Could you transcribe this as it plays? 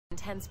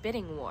intense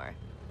bidding war.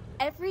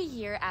 Every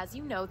year, as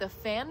you know, the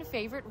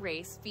fan-favorite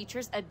race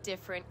features a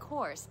different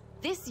course.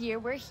 This year,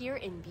 we're here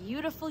in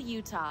beautiful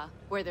Utah,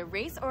 where the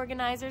race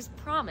organizers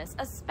promise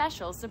a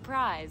special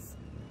surprise.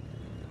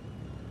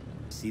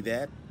 See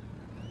that?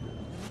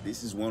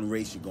 This is one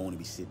race you're going to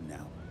be sitting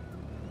out.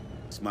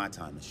 It's my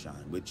time to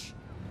shine, which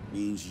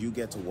means you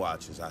get to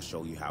watch as I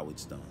show you how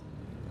it's done.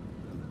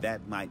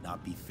 That might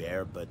not be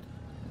fair, but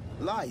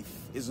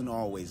life isn't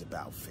always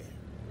about fair.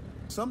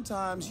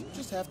 Sometimes you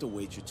just have to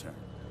wait your turn.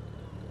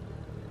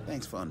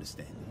 Thanks for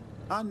understanding.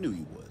 I knew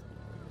you would.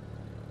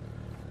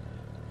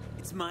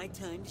 It's my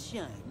time to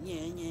shine.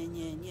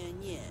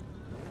 Yeah.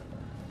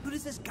 Who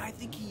does this guy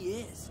think he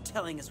is,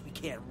 telling us we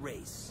can't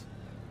race?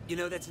 You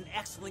know, that's an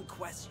excellent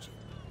question.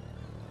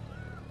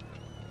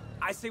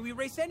 I say we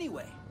race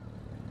anyway.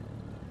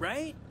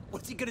 Right?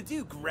 What's he gonna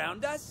do,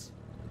 ground us?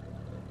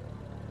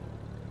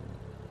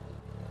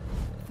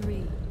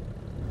 3,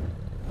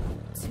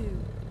 2,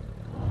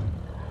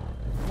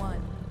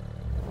 1.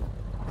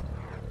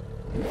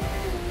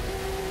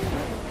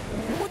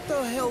 What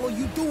the hell are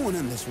you doing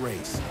in this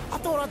race? I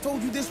thought I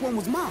told you this one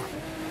was mine.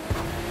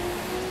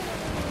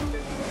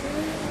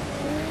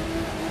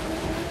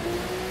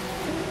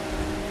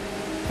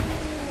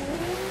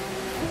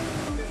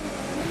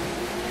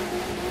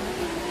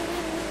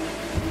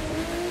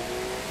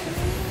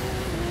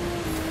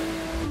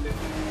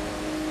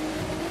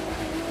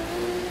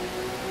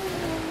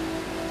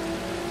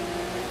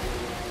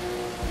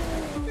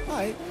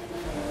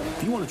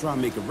 If you want to try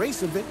and make a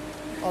race of it,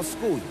 I'll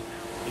school you.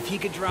 If he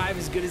could drive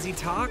as good as he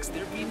talks,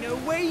 there'd be no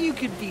way you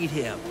could beat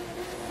him.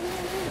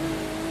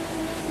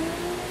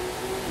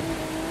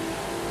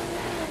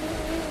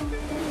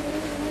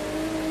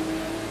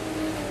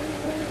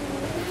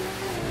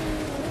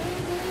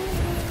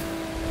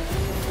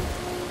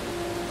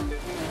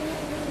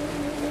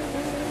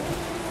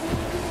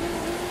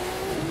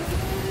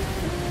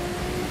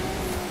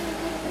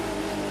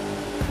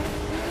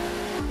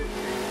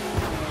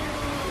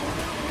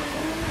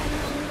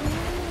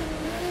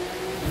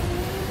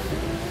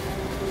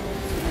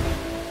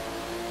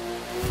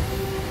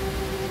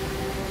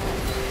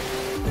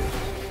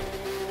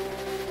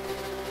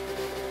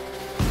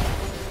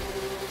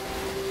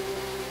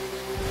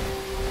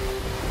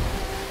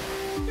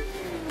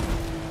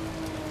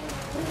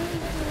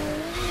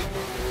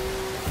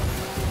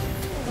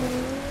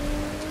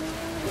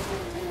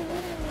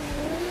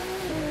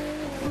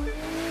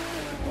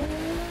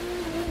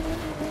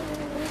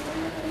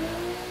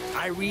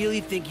 I really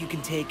think you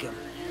can take him.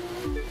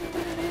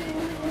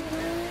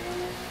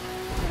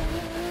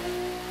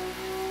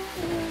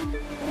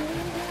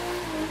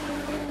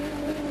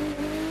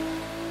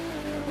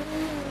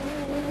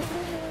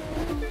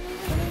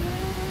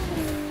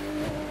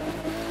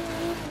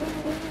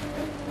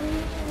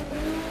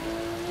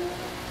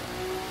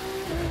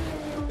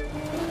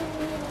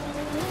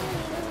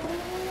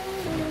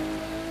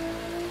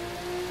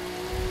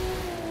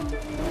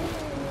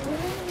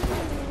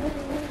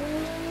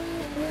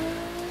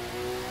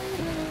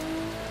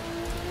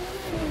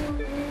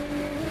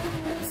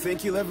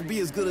 Think you'll ever be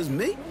as good as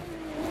me?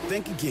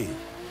 Think again.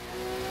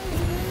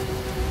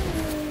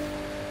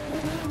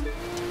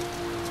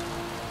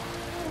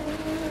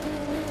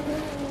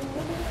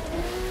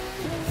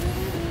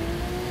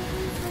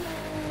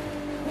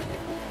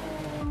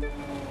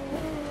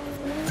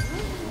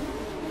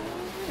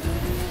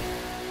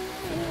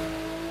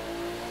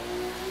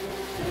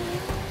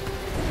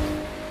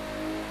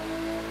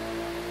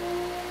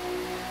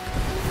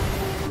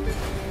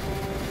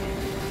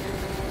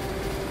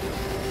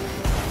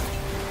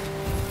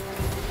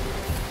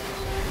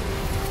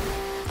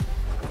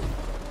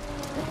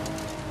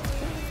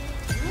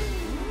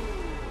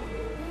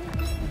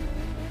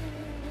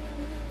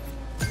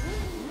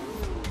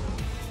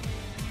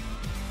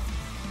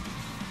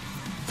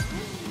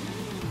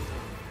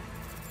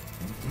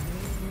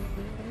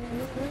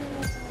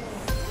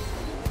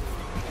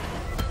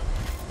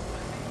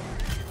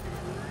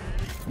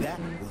 That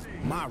was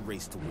my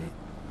race to win.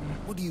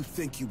 What do you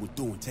think you were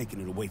doing taking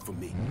it away from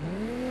me?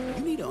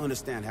 You need to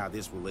understand how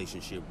this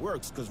relationship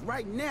works, because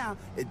right now,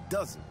 it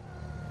doesn't.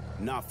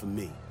 Not for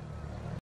me.